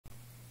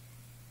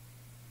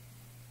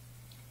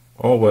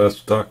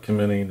Allwest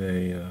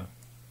documenting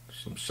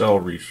some cell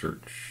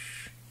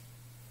research.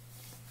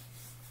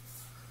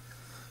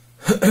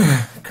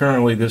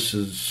 Currently, this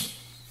is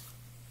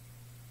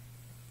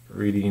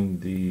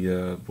reading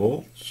the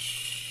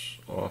volts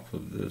off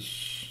of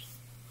this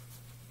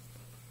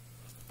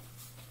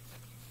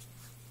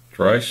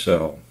dry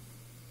cell.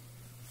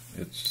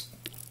 It's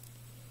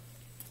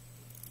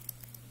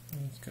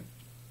got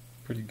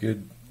pretty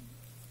good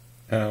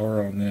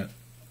power on that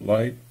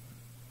light.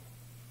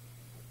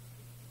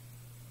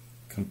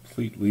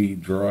 Completely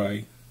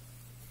dry,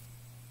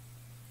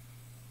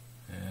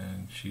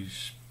 and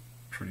she's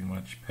pretty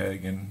much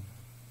pegging.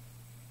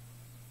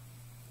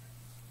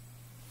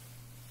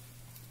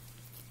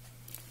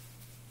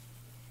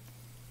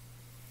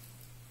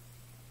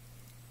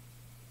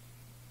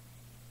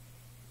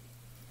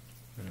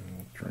 And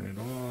we'll turn it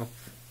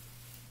off.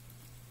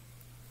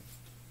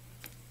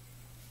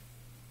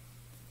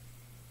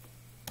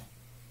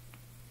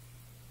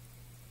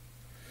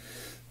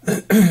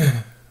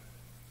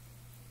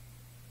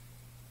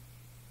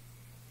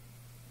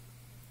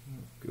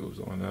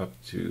 Goes on up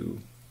to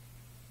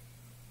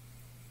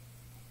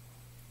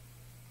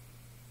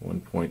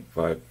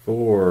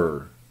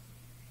 1.54.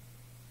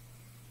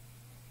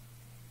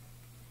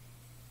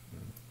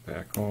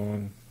 Back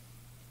on.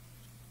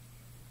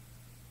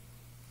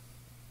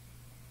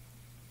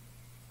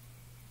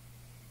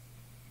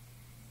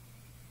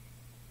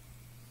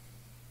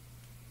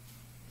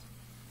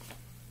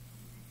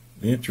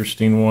 The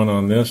interesting one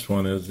on this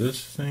one is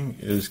this thing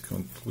is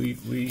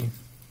completely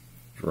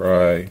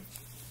dry.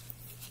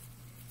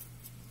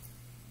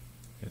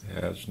 It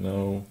has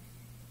no,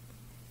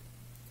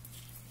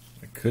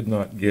 I could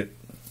not get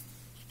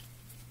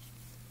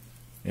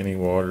any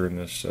water in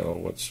this cell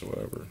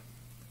whatsoever.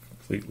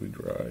 Completely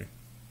dry.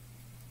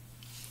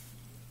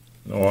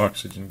 No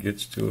oxygen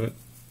gets to it.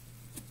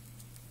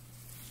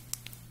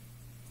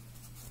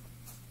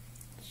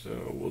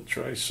 So we'll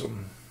try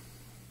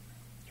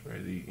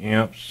the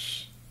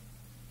amps.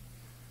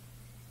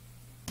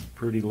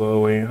 Pretty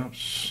low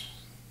amps,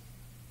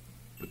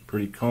 but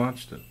pretty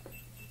constant.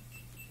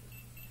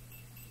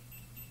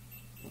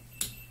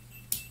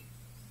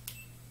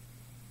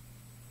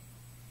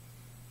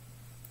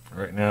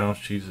 Right now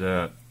she's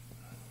at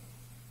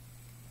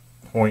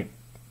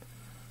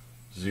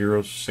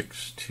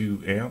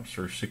 0.062 amps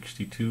or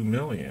 62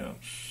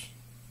 milliamps.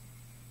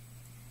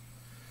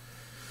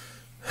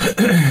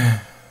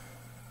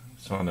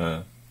 It's on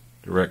a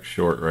direct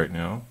short right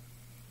now.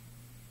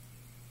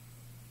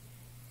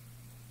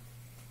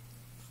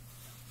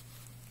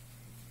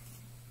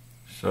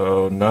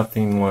 So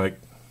nothing like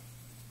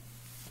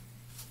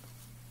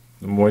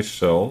the moist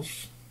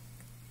cells.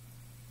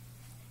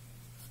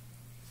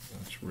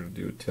 We're going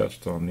to do a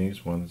test on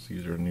these ones.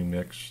 These are new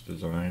mix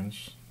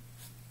designs.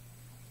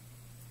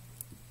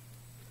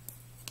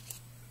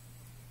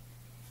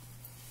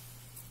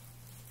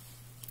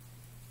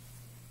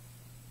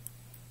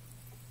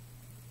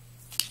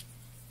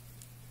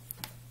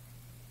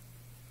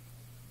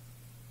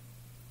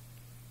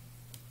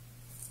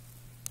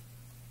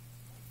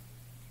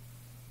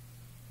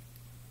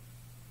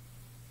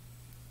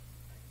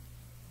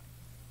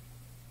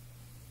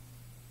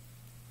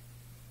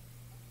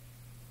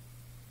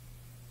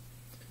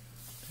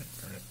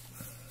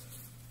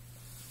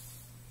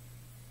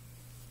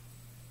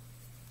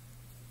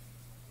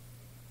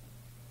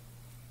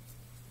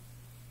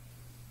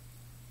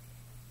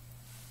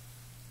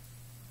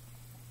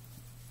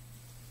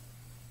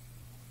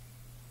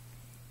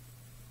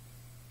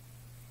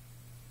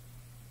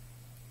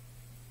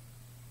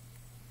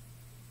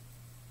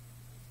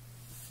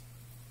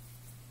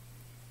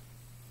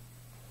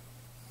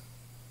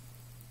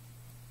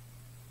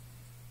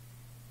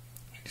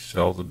 These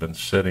cells have been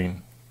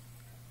sitting.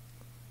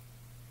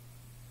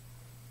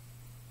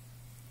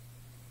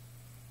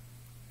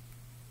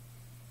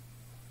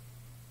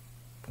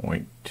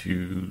 Point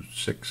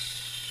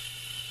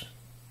 0.26,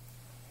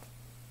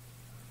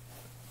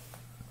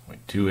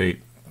 0.28,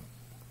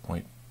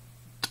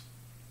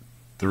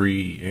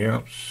 0.3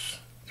 amps,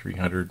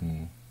 300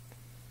 and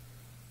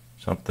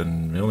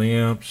something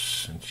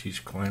milliamps, and she's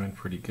climbing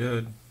pretty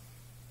good.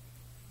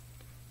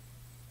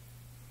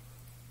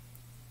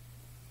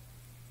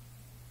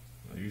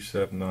 These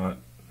have not,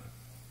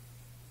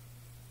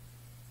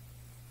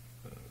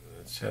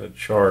 it's had a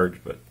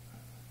charge, but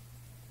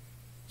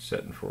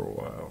setting for a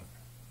while.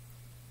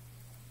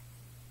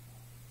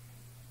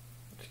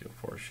 Let's see how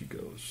far she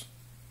goes.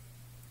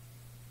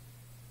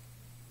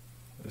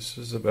 This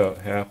is about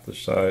half the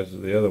size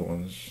of the other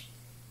ones.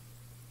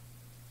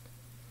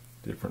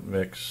 Different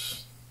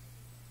mix.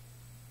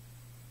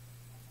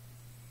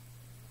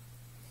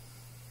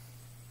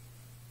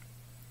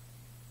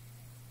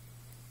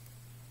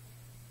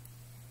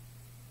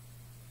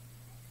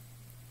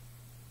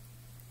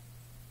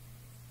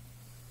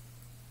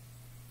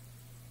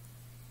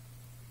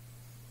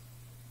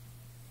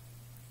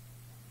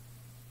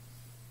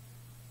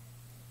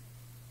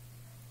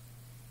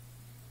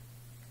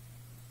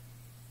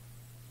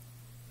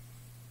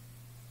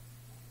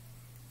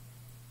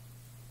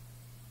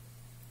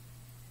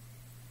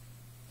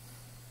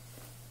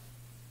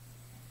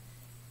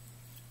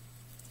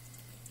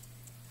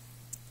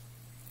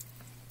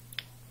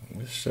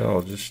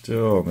 cell just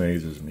still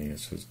amazes me.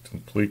 It's just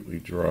completely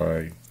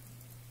dry.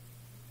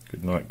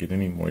 Could not get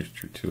any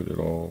moisture to it at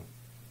all.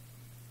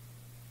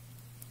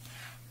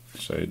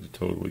 Decided to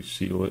totally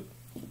seal it.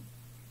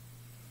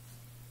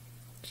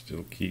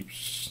 Still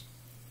keeps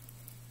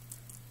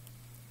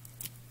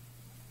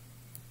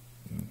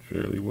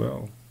fairly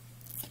well.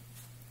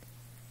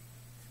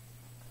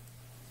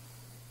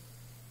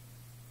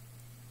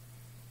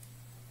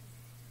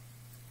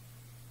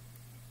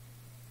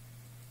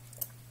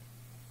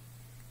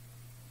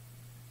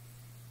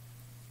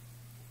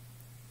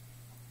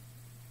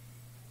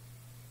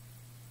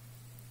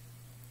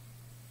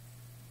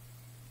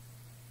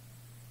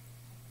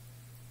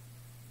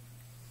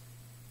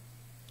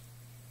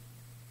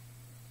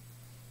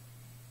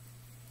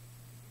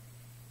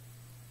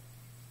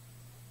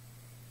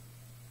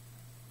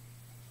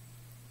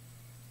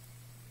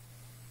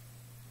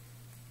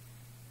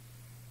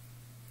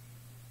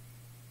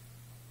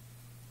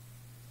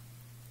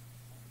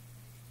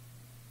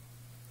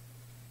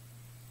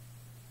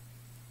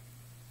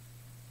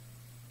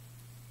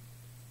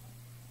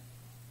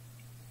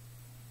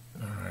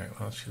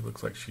 Well, she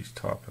looks like she's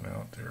topping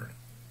out there.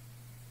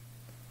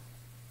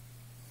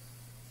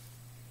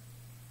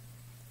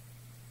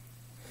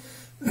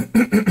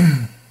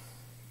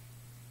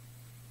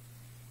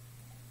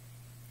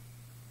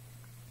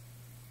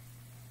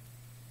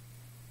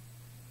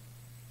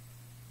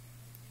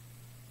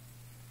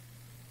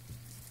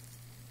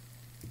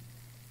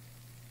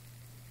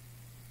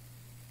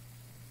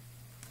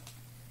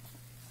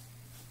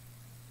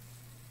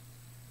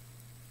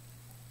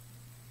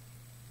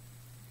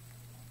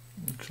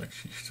 Looks like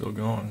she's still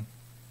going.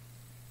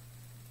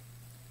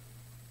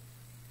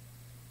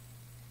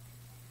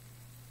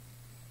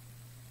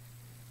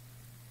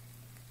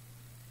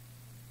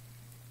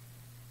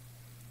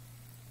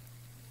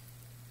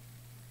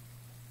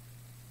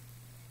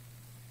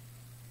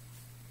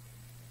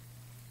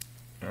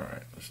 All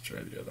right, let's try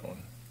the other one.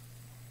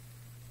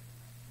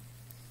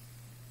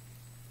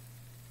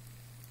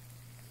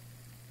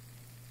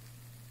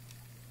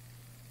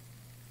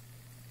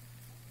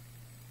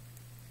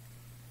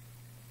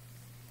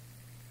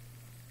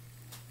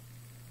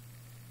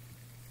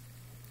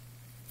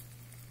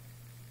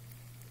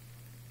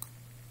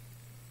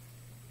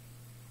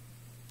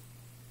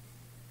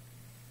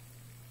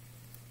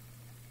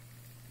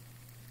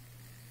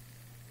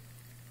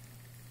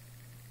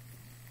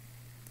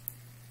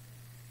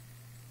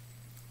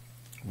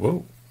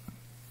 Whoa.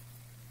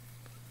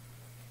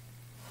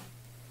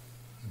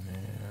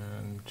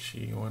 And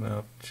she went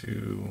up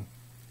to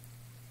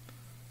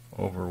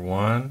over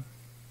 1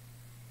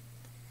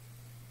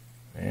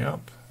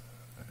 amp,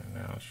 and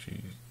now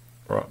she's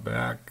brought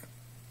back.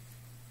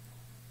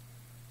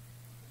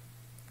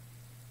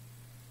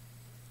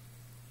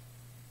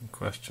 The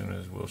question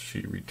is, will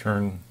she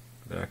return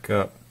back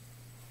up?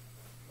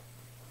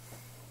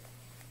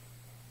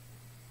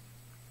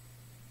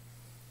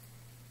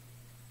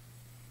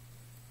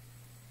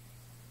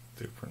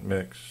 Different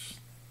mix,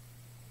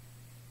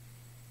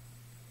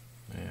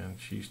 and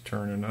she's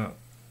turning up.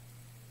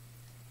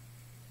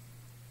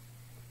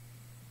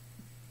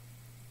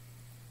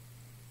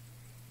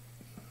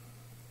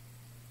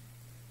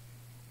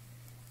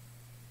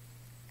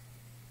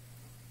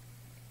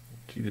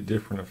 See the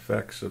different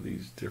effects of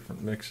these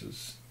different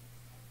mixes.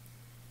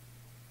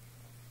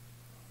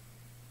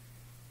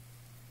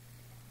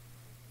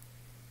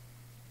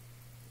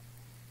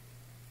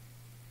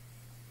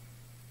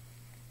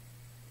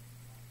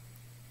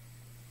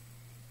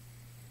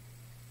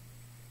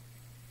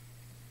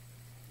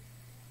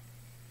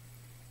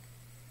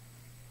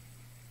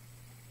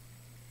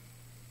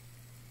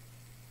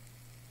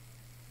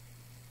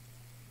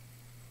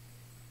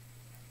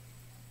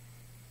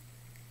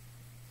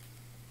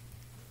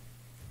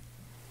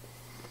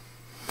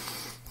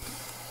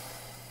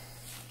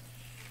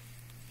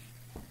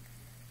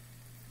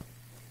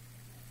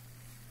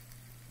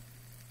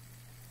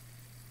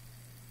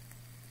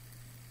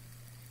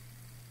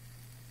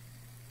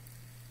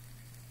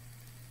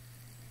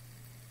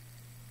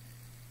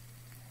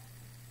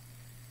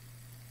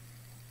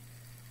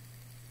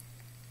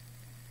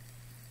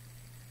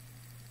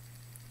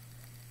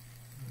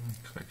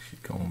 Looks like she's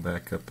going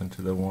back up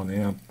into the 1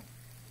 amp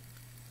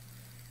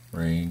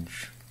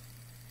range.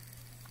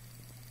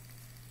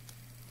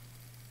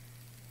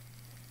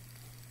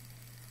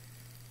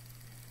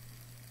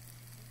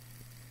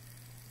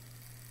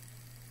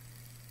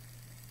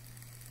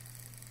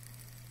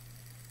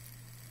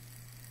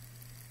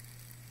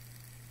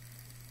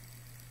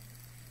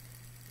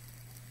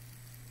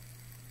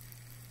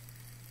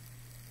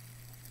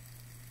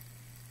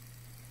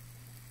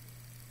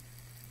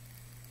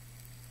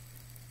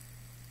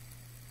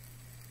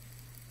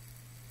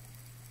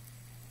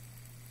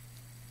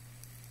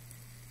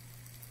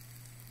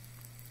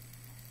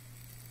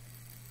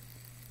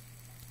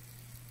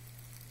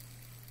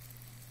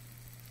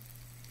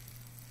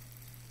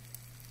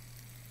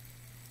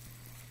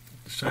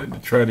 Decided to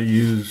try to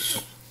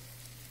use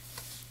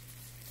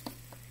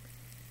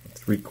a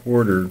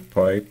 3/4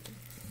 pipe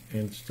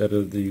instead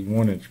of the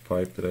 1-inch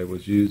pipe that I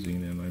was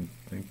using, and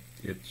I think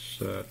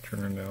it's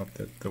turned out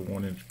that the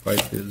 1-inch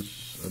pipe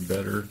is a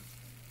better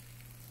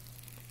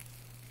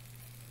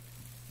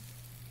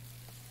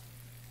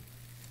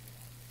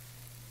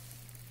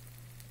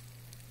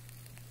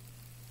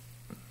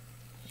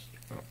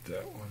stop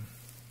that one.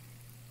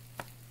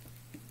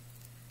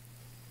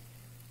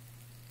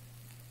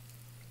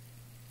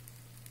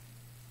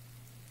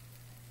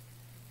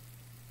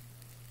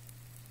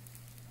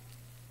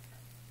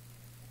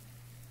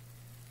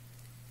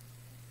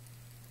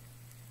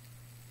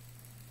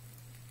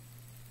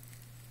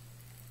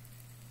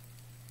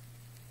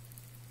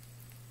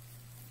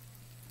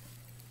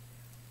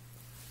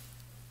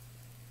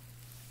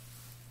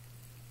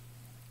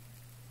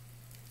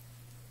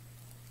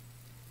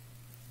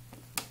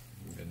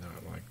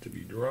 To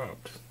be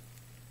dropped.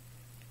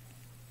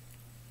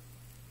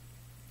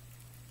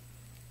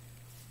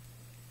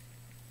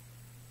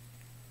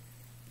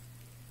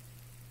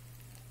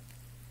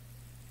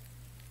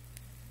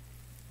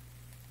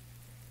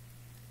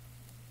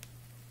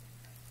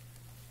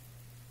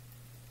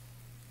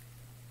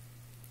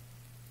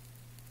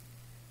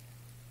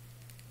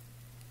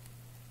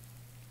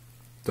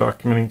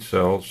 Documenting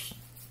cells,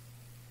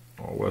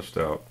 Allwest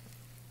out.